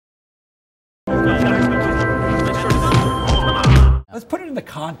in the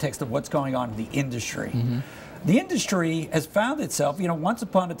context of what's going on in the industry. The industry has found itself, you know, once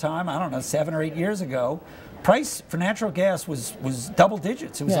upon a time, I don't know, 7 or 8 years ago, price for natural gas was double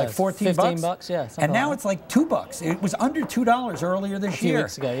digits. It was like 14 bucks, yeah. And now it's like $2. It was under $2 earlier this year. A few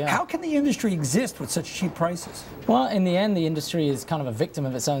weeks ago, yeah. How can the industry exist with such cheap prices? Well, in the end, the industry is kind of a victim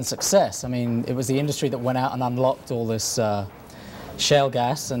of its own success. I mean, it was the industry that went out and unlocked all this shale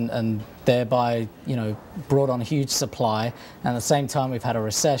gas and thereby, you know, brought on a huge supply. And at the same time, we've had a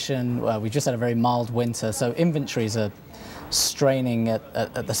recession. We've just had a very mild winter. So inventories are straining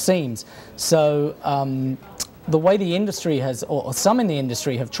at the seams. So the way the industry has, or some in the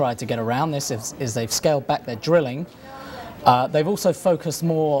industry have tried to get around this is they've scaled back their drilling. They've also focused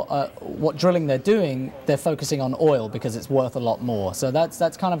more, what drilling they're doing, they're focusing on oil because it's worth a lot more. So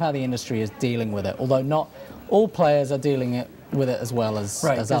that's kind of how the industry is dealing with it, although not all players are dealing with it as well as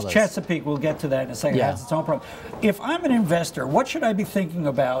others. Chesapeake, we'll get to that in a second, has its own problem. If I'm an investor, what should I be thinking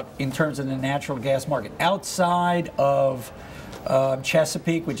about in terms of the natural gas market outside of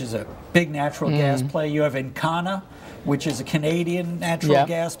Chesapeake, which is a big natural gas play? You have Encana, which is a Canadian natural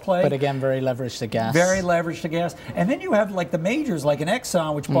gas play. But again, very leveraged to gas. Very leveraged to gas. And then you have like the majors, like an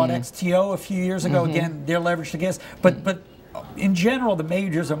Exxon, which bought XTO a few years ago. Again, they're leveraged to gas. But in general, the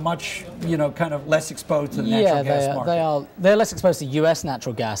majors are much, you know, kind of less exposed to the natural gas market. They're less exposed to US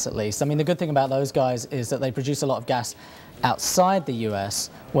natural gas, at least. I mean, the good thing about those guys is that they produce a lot of gas outside the US,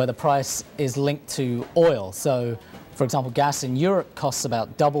 where the price is linked to oil. So, for example, gas in Europe costs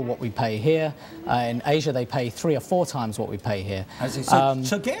about double what we pay here. In Asia, they pay 3 or 4 times what we pay here.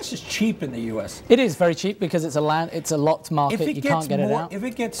 So gas is cheap in the U.S. It is very cheap because it's a locked market. You can't get it out. If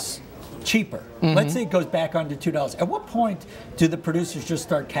it gets cheaper, let's say it goes back under $2, at what point do the producers just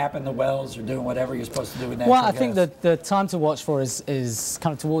start capping the wells or doing whatever you're supposed to do with natural gas? Well, I think that the time to watch for is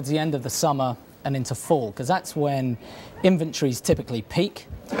kind of towards the end of the summer and into fall, because that's when inventories typically peak.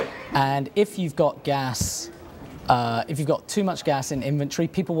 And if you've got gas, if you've got too much gas in inventory,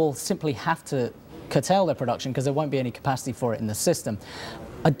 people will simply have to curtail their production because there won't be any capacity for it in the system.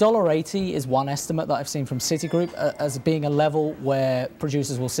 $1.80 is one estimate that I've seen from Citigroup as being a level where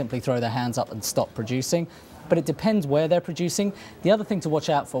producers will simply throw their hands up and stop producing. But it depends where they're producing. The other thing to watch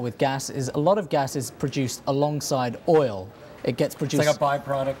out for with gas is a lot of gas is produced alongside oil. It gets produced. It's like a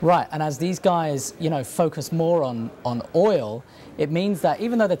byproduct. Right, and as these guys, you know, focus more on oil, it means that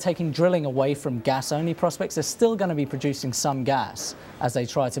even though they're taking drilling away from gas-only prospects, they're still going to be producing some gas as they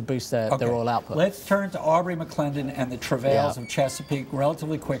try to boost their oil output. Let's turn to Aubrey McClendon and the travails of Chesapeake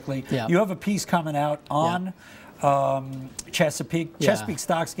relatively quickly. You have a piece coming out on Chesapeake. Chesapeake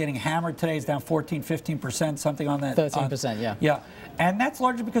stock's getting hammered today. It's down 14, 15%, something on that. 13%, yeah. And that's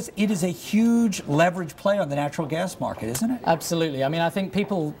largely because it is a huge leverage play on the natural gas market, isn't it? Absolutely. I mean, I think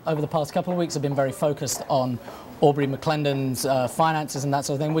people over the past couple of weeks have been very focused on Aubrey McClendon's finances and that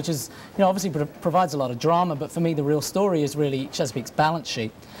sort of thing, which is, you know, obviously provides a lot of drama. But for me, the real story is really Chesapeake's balance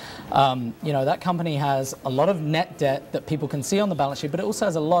sheet. You know, that company has a lot of net debt that people can see on the balance sheet, but it also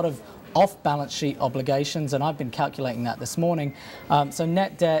has a lot of off-balance sheet obligations, and I've been calculating that this morning. So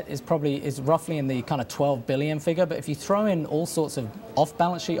net debt is roughly in the kind of 12 billion figure, but if you throw in all sorts of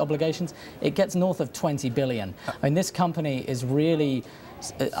off-balance sheet obligations, it gets north of 20 billion. I mean, this company is really,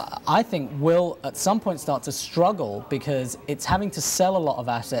 I think, will at some point start to struggle because it's having to sell a lot of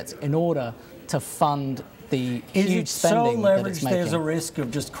assets in order to fund the huge spending that it's making. There's a risk of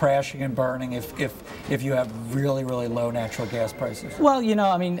just crashing and burning if you have really, really low natural gas prices? Well, you know,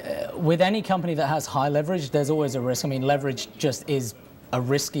 I mean, with any company that has high leverage, there's always a risk. I mean, leverage just is a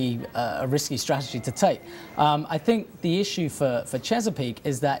risky strategy to take. I think the issue for Chesapeake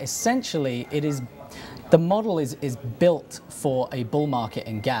is that essentially the model is built for a bull market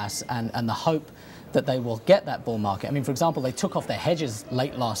in gas and the hope that they will get that bull market. I mean, for example, they took off their hedges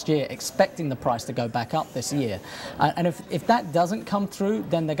late last year, expecting the price to go back up this year. And if that doesn't come through,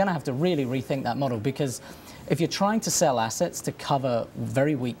 then they're going to have to really rethink that model, because if you're trying to sell assets to cover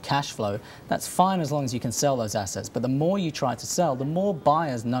very weak cash flow, that's fine as long as you can sell those assets. But the more you try to sell, the more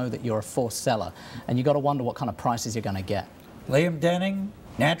buyers know that you're a forced seller. And you've got to wonder what kind of prices you're going to get. Liam Denning,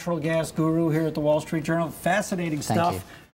 natural gas guru here at the Wall Street Journal. Fascinating stuff. Thank you.